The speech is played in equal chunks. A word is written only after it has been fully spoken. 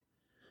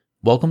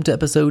Welcome to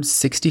episode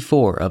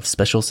 64 of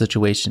Special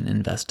Situation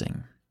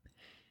Investing.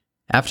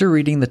 After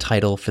reading the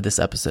title for this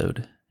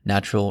episode,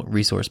 Natural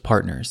Resource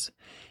Partners,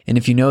 and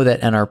if you know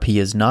that NRP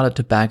is not a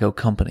tobacco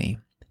company,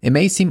 it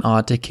may seem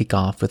odd to kick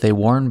off with a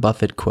Warren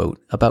Buffett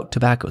quote about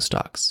tobacco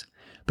stocks.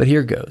 But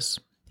here goes.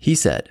 He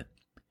said,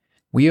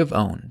 "We have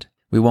owned,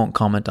 we won't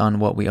comment on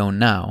what we own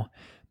now,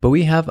 but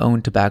we have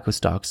owned tobacco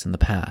stocks in the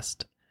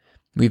past.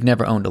 We've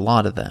never owned a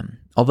lot of them,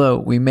 although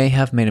we may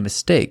have made a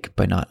mistake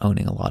by not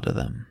owning a lot of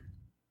them."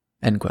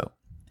 End quote.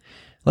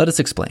 Let us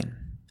explain.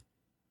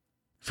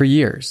 For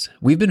years,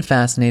 we've been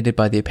fascinated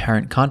by the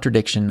apparent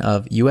contradiction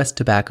of U.S.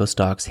 tobacco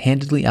stocks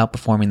handedly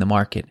outperforming the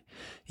market,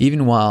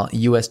 even while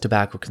U.S.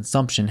 tobacco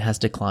consumption has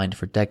declined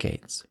for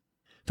decades.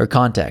 For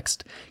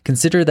context,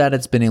 consider that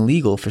it's been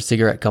illegal for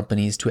cigarette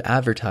companies to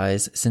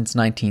advertise since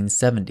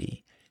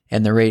 1970,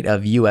 and the rate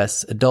of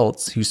U.S.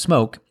 adults who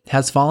smoke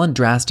has fallen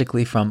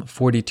drastically from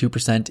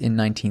 42% in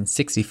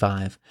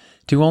 1965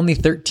 to only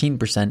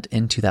 13%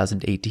 in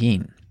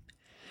 2018.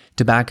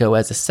 Tobacco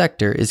as a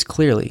sector is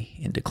clearly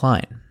in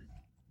decline.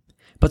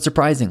 But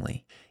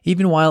surprisingly,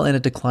 even while in a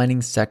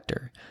declining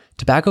sector,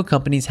 tobacco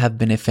companies have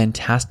been a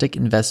fantastic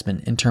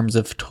investment in terms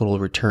of total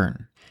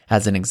return.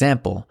 As an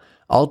example,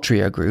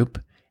 Altria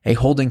Group, a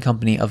holding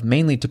company of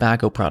mainly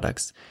tobacco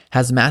products,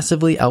 has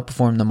massively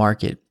outperformed the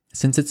market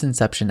since its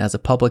inception as a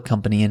public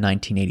company in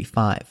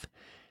 1985.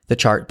 The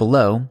chart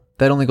below,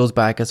 that only goes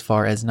back as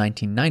far as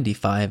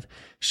 1995,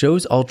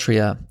 shows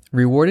Altria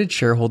rewarded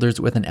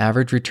shareholders with an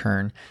average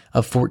return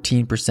of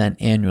 14%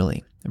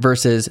 annually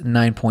versus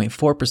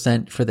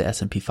 9.4% for the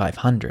S&P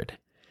 500.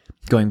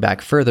 Going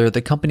back further,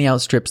 the company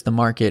outstrips the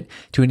market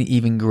to an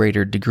even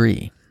greater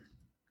degree.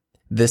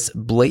 This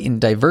blatant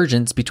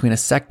divergence between a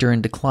sector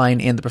in decline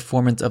and the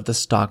performance of the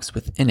stocks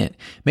within it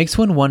makes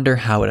one wonder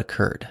how it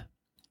occurred.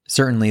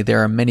 Certainly,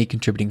 there are many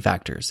contributing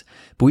factors,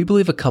 but we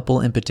believe a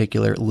couple in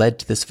particular led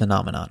to this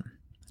phenomenon.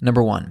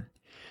 Number one,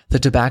 the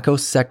tobacco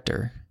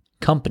sector,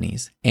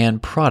 companies,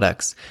 and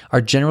products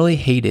are generally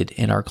hated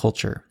in our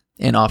culture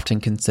and often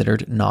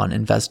considered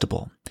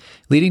non-investable,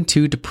 leading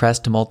to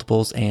depressed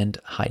multiples and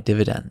high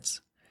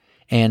dividends.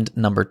 And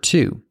number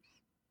two,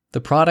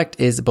 the product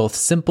is both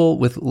simple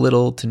with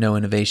little to no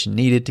innovation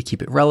needed to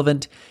keep it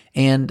relevant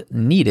and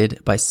needed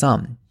by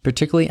some,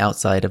 particularly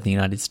outside of the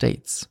United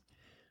States.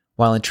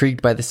 While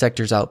intrigued by the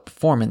sector's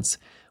outperformance,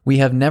 we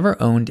have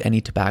never owned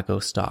any tobacco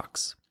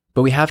stocks,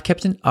 but we have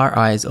kept our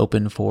eyes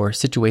open for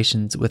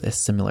situations with a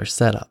similar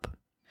setup.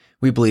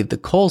 We believe the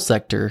coal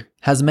sector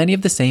has many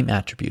of the same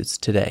attributes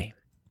today.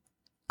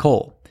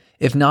 Coal,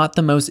 if not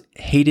the most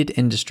hated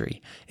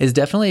industry, is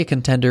definitely a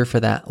contender for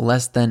that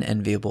less than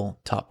enviable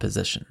top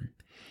position.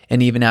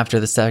 And even after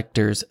the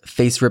sector's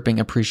face-ripping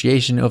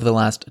appreciation over the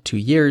last 2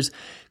 years,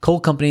 coal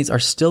companies are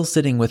still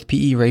sitting with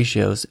PE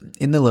ratios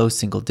in the low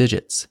single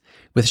digits,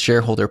 with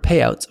shareholder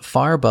payouts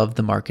far above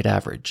the market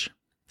average.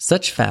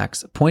 Such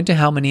facts point to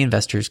how many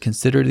investors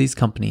consider these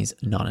companies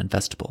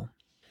non-investable.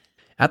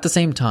 At the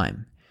same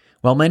time,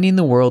 while many in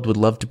the world would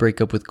love to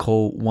break up with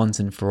coal once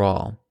and for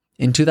all,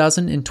 in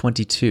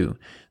 2022,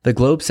 the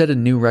globe set a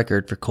new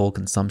record for coal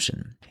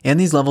consumption, and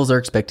these levels are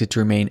expected to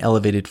remain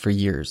elevated for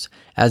years,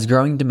 as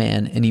growing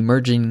demand in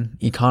emerging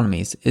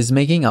economies is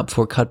making up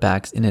for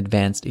cutbacks in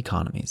advanced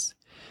economies.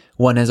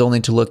 One has only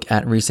to look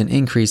at recent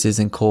increases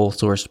in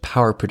coal-sourced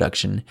power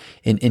production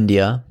in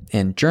India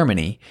and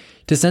Germany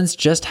to sense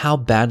just how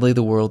badly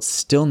the world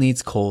still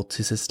needs coal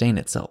to sustain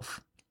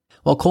itself.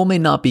 While coal may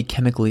not be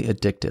chemically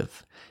addictive,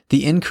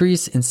 the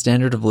increase in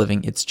standard of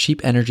living its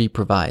cheap energy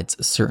provides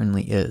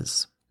certainly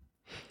is.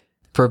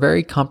 For a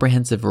very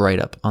comprehensive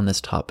write-up on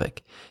this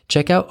topic,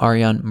 check out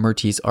Aryan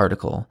Murti's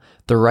article,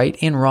 The Right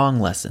and Wrong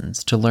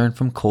Lessons to Learn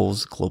from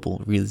Coal's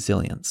Global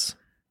Resilience.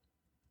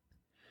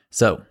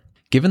 So,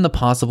 given the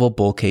possible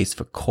bull case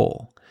for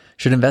coal,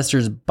 should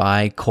investors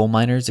buy coal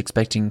miners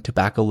expecting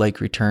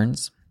tobacco-like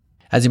returns?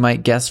 As you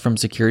might guess from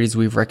securities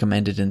we've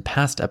recommended in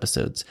past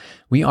episodes,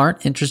 we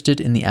aren't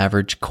interested in the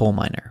average coal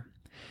miner.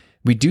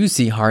 We do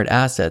see hard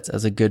assets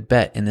as a good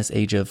bet in this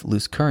age of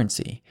loose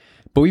currency,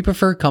 but we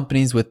prefer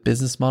companies with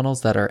business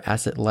models that are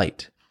asset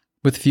light,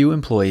 with few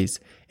employees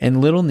and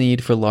little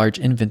need for large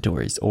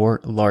inventories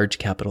or large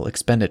capital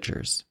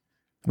expenditures.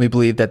 We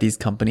believe that these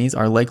companies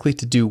are likely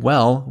to do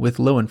well with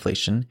low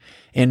inflation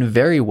and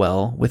very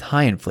well with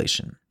high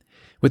inflation.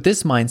 With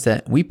this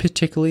mindset, we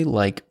particularly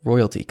like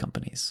royalty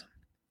companies.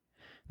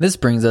 This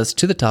brings us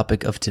to the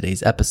topic of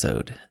today's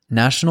episode,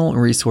 National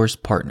Resource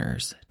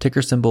Partners,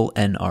 ticker symbol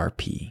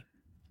NRP.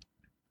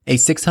 A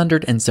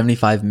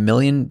 $675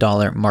 million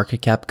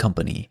market cap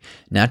company,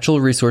 Natural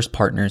Resource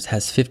Partners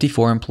has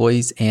 54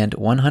 employees and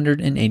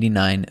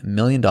 $189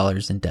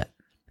 million in debt.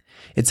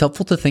 It's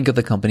helpful to think of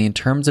the company in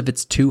terms of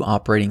its two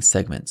operating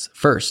segments.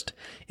 First,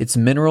 its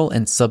mineral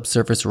and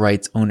subsurface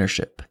rights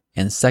ownership,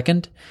 and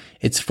second,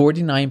 its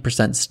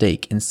 49%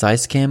 stake in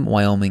Sicam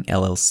Wyoming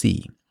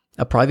LLC,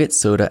 a private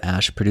soda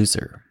ash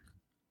producer.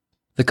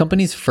 The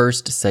company's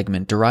first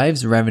segment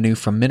derives revenue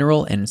from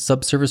mineral and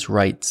subsurface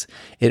rights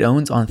it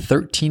owns on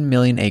 13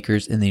 million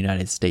acres in the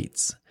United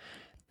States.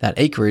 That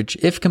acreage,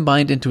 if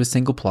combined into a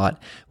single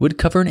plot, would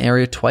cover an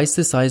area twice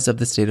the size of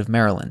the state of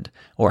Maryland,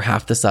 or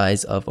half the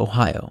size of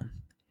Ohio.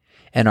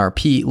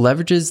 NRP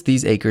leverages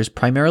these acres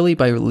primarily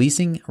by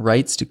leasing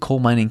rights to coal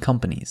mining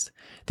companies.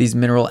 These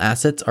mineral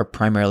assets are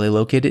primarily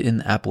located in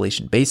the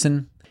Appalachian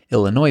Basin,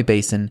 Illinois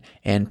Basin,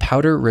 and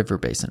Powder River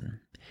Basin.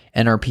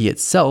 NRP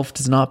itself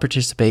does not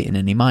participate in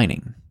any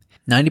mining.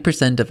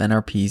 90% of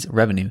NRP's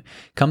revenue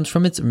comes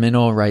from its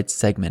mineral rights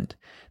segment,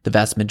 the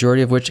vast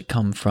majority of which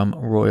come from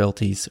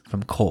royalties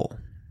from coal.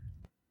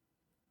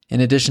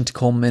 In addition to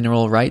coal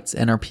mineral rights,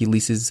 NRP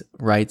leases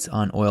rights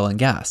on oil and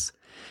gas,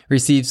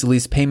 receives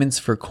lease payments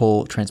for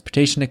coal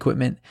transportation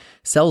equipment,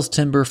 sells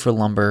timber for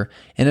lumber,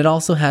 and it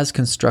also has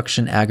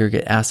construction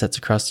aggregate assets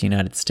across the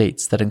United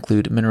States that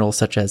include minerals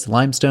such as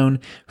limestone,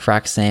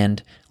 frac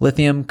sand,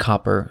 lithium,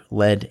 copper,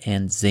 lead,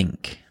 and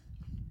zinc.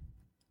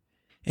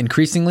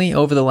 Increasingly,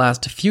 over the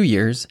last few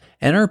years,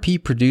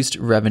 NRP produced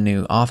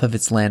revenue off of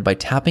its land by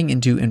tapping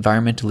into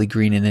environmentally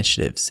green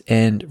initiatives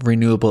and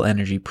renewable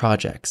energy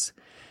projects.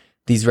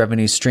 These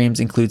revenue streams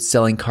include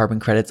selling carbon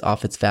credits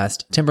off its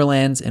vast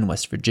timberlands in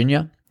West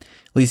Virginia,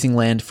 leasing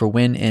land for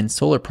wind and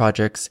solar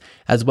projects,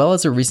 as well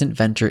as a recent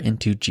venture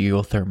into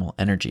geothermal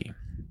energy.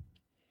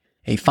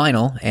 A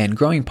final and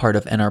growing part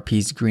of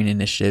NRP's green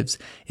initiatives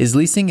is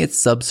leasing its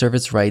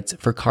subsurface rights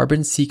for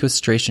carbon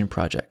sequestration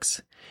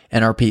projects.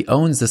 NRP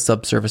owns the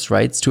subsurface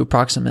rights to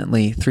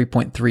approximately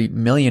 3.3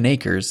 million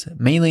acres,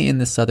 mainly in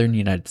the southern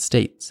United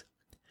States.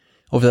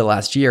 Over the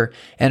last year,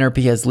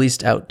 NRP has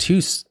leased out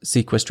 2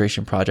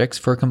 sequestration projects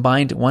for a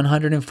combined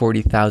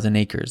 140,000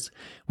 acres,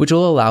 which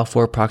will allow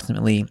for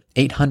approximately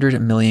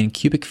 800 million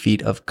cubic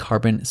feet of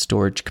carbon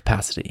storage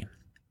capacity.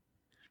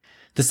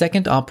 The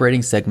second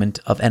operating segment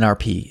of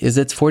NRP is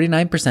its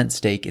 49%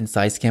 stake in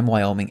Sisecam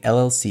Wyoming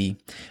LLC,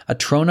 a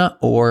trona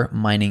ore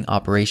mining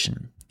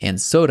operation, and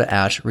soda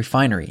ash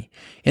refinery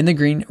in the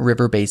Green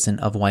River Basin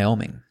of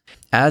Wyoming.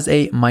 As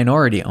a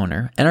minority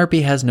owner,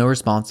 NRP has no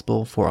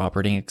responsible for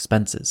operating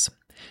expenses.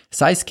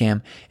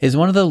 Sisecam is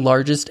one of the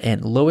largest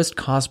and lowest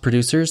cost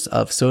producers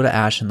of soda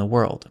ash in the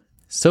world.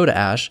 Soda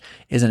ash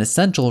is an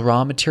essential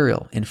raw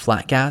material in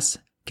flat gas,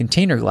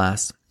 container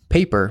glass,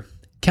 paper,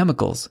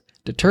 chemicals,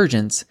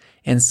 detergents,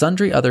 and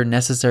sundry other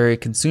necessary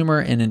consumer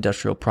and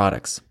industrial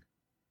products.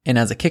 And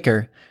as a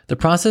kicker, the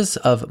process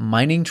of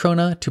mining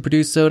trona to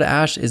produce soda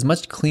ash is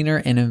much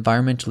cleaner and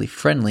environmentally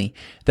friendly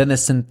than the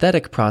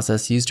synthetic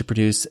process used to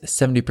produce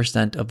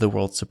 70% of the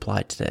world's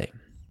supply today.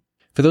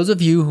 For those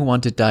of you who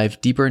want to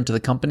dive deeper into the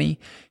company,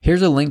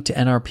 here's a link to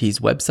NRP's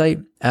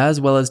website, as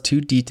well as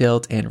 2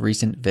 detailed and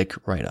recent Vic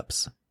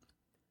write-ups.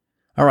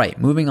 All right,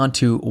 moving on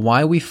to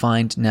why we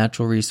find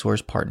natural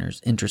resource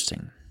partners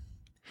interesting.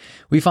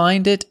 We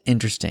find it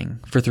interesting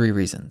for 3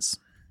 reasons.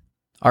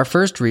 Our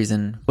first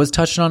reason was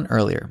touched on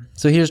earlier,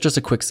 so here's just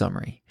a quick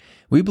summary.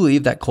 We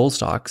believe that coal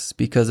stocks,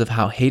 because of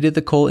how hated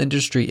the coal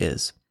industry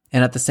is,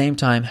 and at the same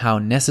time how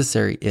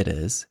necessary it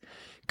is,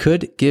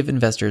 could give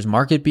investors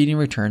market-beating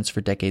returns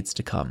for decades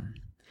to come.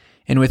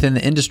 And within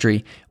the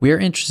industry, we are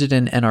interested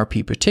in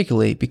NRP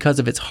particularly because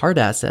of its hard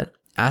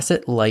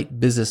asset-light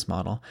business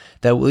model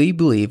that we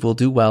believe will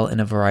do well in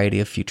a variety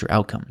of future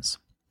outcomes.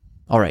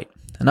 All right,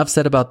 enough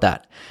said about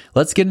that.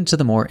 Let's get into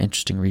the more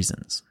interesting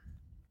reasons.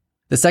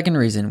 The second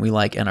reason we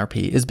like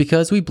NRP is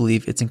because we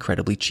believe it's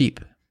incredibly cheap.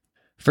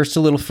 First,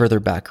 a little further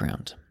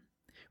background.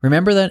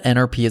 Remember that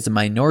NRP is a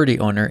minority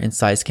owner in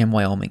Sisecam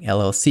Wyoming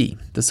LLC,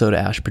 the soda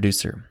ash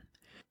producer.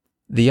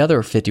 The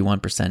other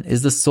 51%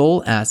 is the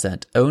sole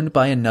asset owned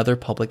by another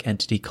public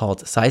entity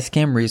called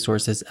Sisecam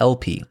Resources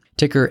LP,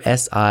 ticker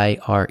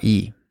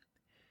SIRE.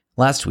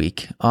 Last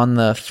week, on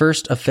the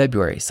 1st of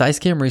February,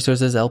 Sisecam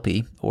Resources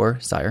LP, or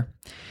SIRE,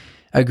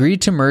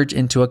 agreed to merge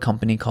into a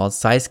company called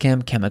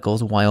Sisecam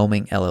Chemicals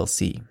Wyoming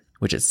LLC,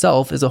 which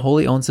itself is a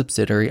wholly owned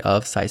subsidiary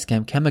of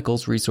Sisecam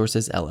Chemicals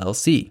Resources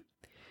LLC.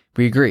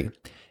 We agree.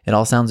 It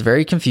all sounds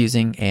very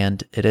confusing,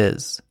 and it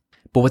is.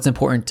 But what's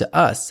important to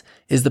us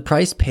is the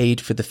price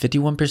paid for the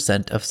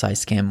 51% of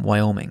Sisecam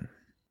Wyoming.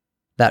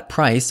 That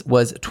price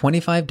was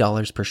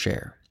 $25 per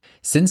share.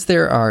 Since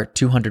there are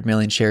 200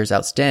 million shares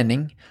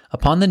outstanding,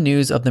 upon the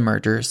news of the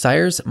merger,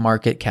 Sire's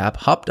market cap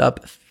hopped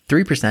up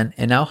 3%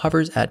 and now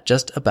hovers at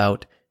just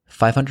about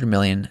 $500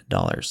 million.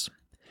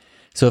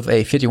 So if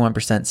a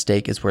 51%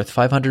 stake is worth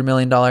 $500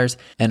 million,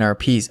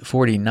 NRP's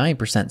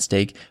 49%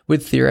 stake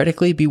would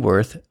theoretically be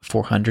worth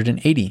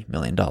 $480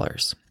 million.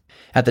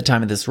 At the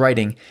time of this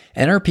writing,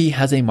 NRP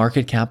has a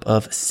market cap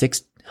of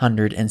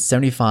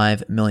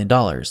 $675 million.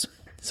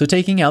 So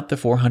taking out the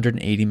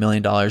 $480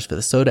 million for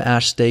the soda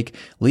ash stake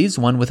leaves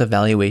one with a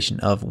valuation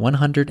of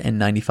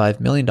 $195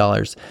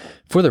 million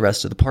for the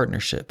rest of the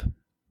partnership.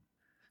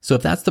 So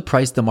if that's the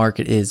price the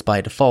market is by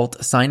default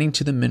assigning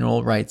to the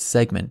mineral rights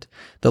segment,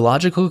 the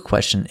logical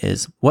question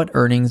is, what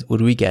earnings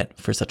would we get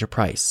for such a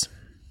price?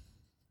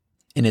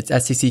 In its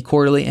SEC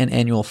quarterly and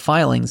annual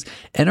filings,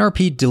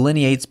 NRP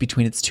delineates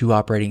between its 2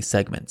 operating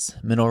segments,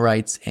 mineral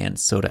rights and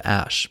soda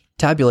ash,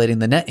 tabulating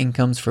the net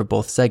incomes for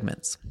both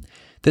segments.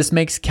 This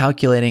makes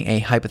calculating a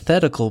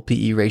hypothetical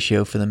PE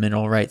ratio for the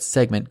mineral rights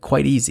segment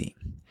quite easy.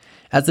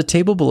 As the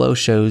table below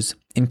shows,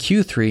 in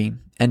Q3,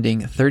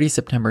 ending 30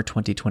 September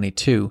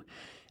 2022,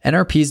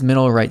 NRP's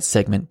mineral rights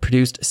segment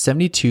produced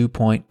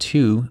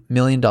 $72.2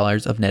 million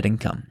of net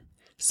income.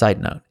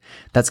 Side note,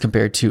 that's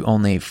compared to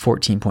only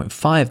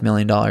 $14.5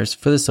 million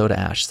for the soda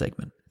ash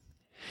segment.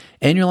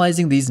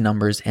 Annualizing these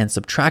numbers and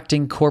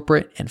subtracting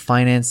corporate and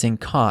financing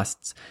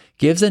costs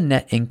gives a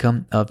net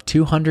income of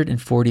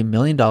 $240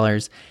 million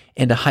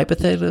and a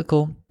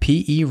hypothetical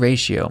PE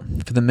ratio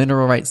for the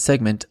mineral rights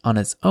segment on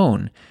its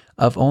own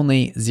of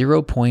only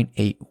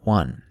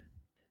 0.81.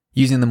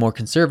 Using the more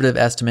conservative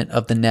estimate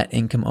of the net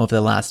income over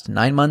the last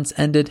 9 months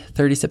ended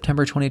 30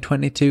 September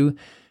 2022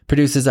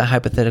 produces a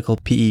hypothetical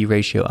PE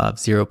ratio of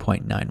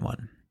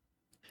 0.91.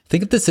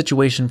 Think of the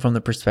situation from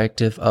the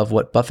perspective of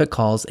what Buffett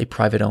calls a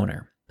private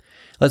owner.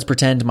 Let's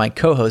pretend my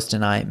co-host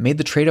and I made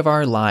the trade of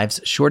our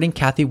lives shorting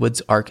Cathie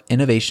Wood's ARK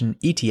Innovation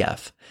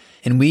ETF,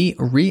 and we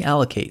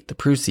reallocate the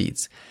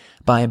proceeds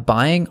by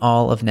buying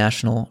all of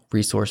National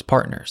Resource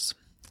Partners.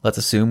 Let's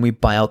assume we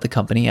buy out the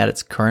company at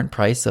its current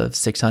price of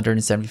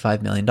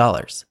 $675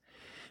 million.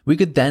 We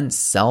could then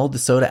sell the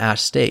soda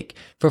ash stake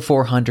for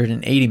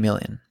 $480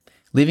 million,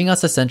 leaving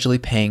us essentially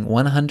paying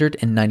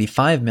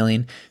 $195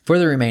 million for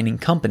the remaining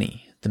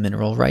company, the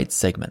mineral rights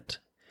segment.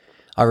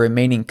 Our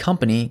remaining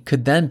company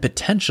could then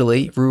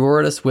potentially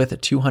reward us with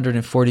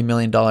 $240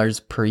 million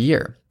per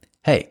year.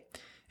 Hey,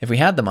 if we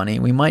had the money,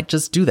 we might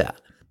just do that.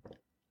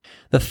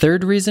 The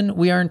third reason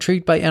we are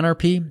intrigued by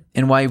NRP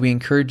and why we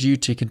encourage you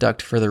to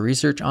conduct further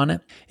research on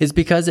it is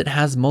because it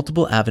has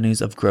multiple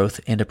avenues of growth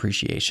and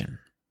appreciation.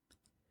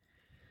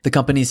 The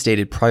company's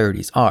stated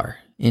priorities are,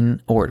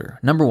 in order,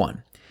 number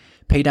 1,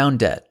 pay down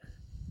debt.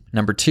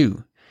 Number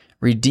 2,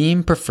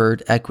 redeem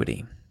preferred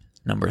equity.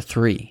 Number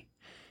 3,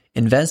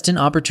 invest in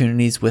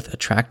opportunities with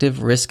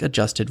attractive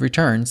risk-adjusted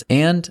returns.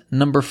 And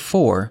number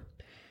 4,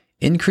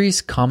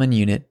 increase common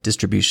unit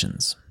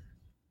distributions.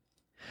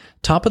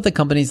 Top of the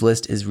company's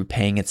list is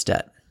repaying its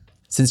debt.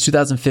 Since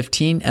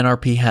 2015,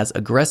 NRP has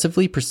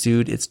aggressively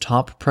pursued its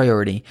top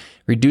priority,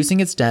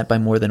 reducing its debt by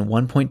more than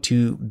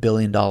 $1.2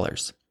 billion.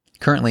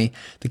 Currently,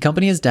 the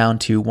company is down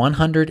to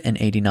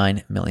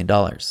 $189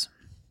 million.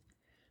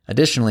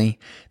 Additionally,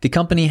 the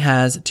company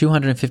has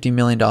 $250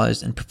 million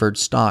in preferred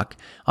stock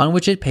on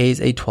which it pays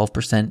a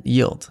 12%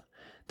 yield.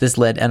 This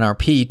led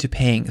NRP to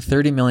paying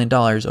 $30 million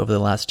over the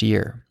last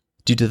year.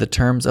 Due to the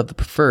terms of the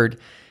preferred,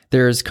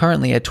 there is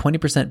currently a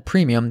 20%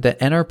 premium that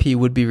NRP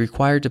would be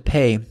required to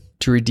pay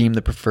to redeem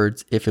the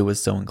preferreds if it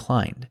was so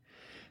inclined.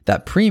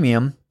 That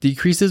premium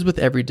decreases with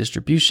every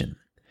distribution.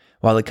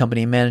 While the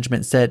company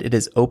management said it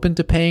is open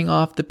to paying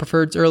off the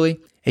preferreds early,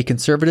 a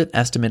conservative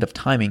estimate of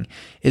timing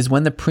is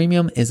when the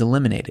premium is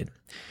eliminated,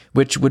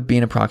 which would be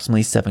in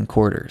approximately 7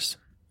 quarters.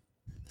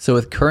 So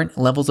with current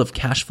levels of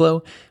cash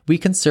flow, we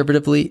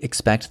conservatively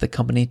expect the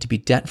company to be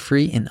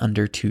debt-free in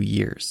under 2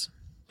 years.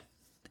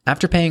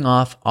 After paying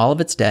off all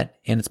of its debt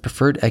and its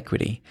preferred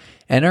equity,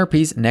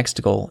 NRP's next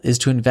goal is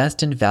to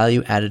invest in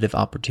value additive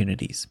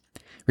opportunities.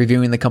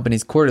 Reviewing the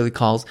company's quarterly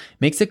calls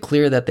makes it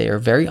clear that they are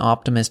very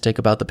optimistic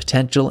about the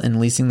potential in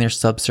leasing their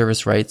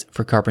subsurface rights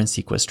for carbon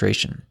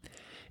sequestration.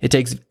 It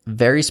takes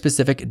very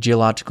specific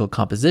geological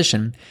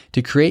composition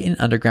to create an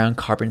underground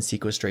carbon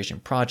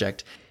sequestration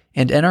project,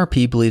 and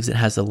NRP believes it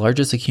has the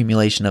largest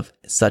accumulation of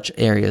such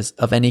areas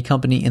of any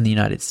company in the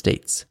United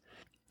States.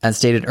 As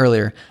stated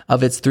earlier,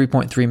 of its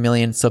 3.3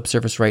 million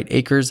subsurface right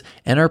acres,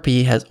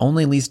 NRP has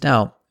only leased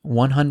out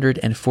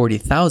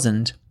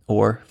 140,000,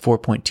 or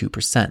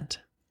 4.2%.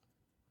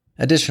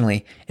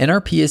 Additionally,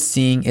 NRP is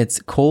seeing its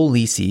coal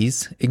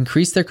leases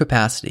increase their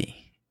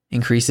capacity,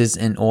 increases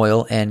in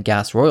oil and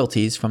gas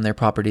royalties from their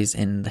properties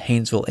in the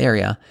Haynesville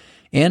area,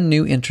 and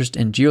new interest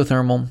in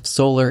geothermal,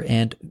 solar,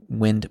 and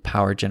wind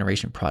power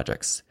generation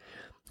projects.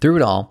 Through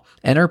it all,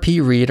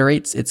 NRP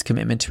reiterates its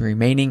commitment to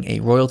remaining a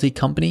royalty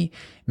company,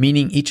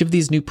 meaning each of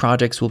these new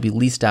projects will be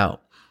leased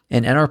out,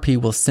 and NRP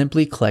will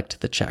simply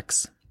collect the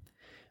checks.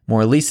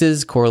 More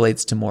leases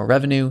correlates to more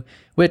revenue,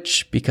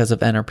 which, because of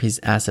NRP's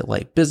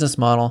asset-light business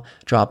model,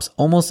 drops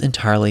almost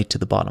entirely to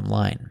the bottom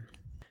line.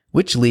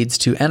 Which leads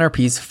to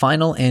NRP's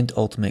final and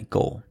ultimate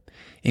goal,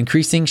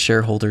 increasing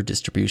shareholder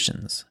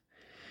distributions.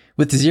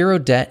 With zero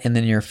debt in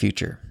the near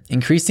future,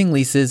 increasing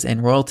leases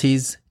and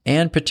royalties,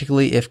 and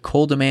particularly if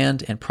coal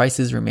demand and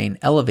prices remain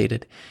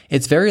elevated,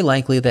 it's very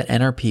likely that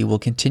NRP will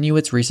continue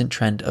its recent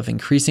trend of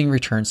increasing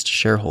returns to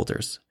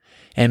shareholders.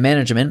 And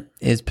management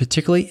is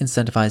particularly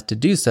incentivized to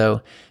do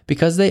so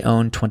because they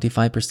own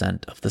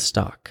 25% of the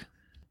stock.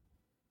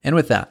 And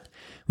with that,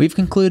 we've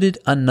concluded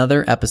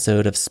another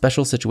episode of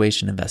Special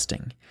Situation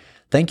Investing.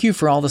 Thank you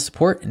for all the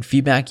support and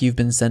feedback you've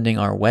been sending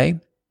our way.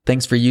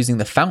 Thanks for using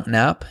the Fountain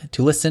app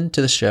to listen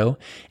to the show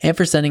and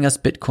for sending us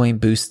Bitcoin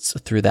boosts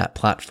through that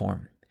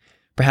platform.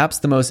 Perhaps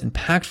the most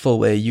impactful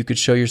way you could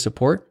show your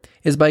support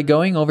is by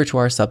going over to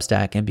our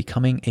Substack and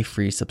becoming a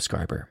free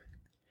subscriber.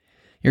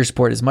 Your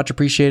support is much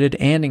appreciated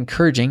and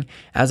encouraging,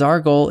 as our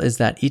goal is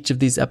that each of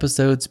these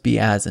episodes be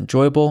as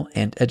enjoyable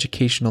and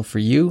educational for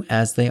you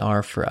as they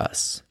are for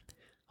us.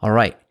 All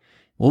right,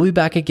 we'll be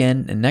back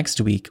again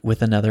next week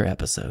with another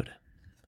episode.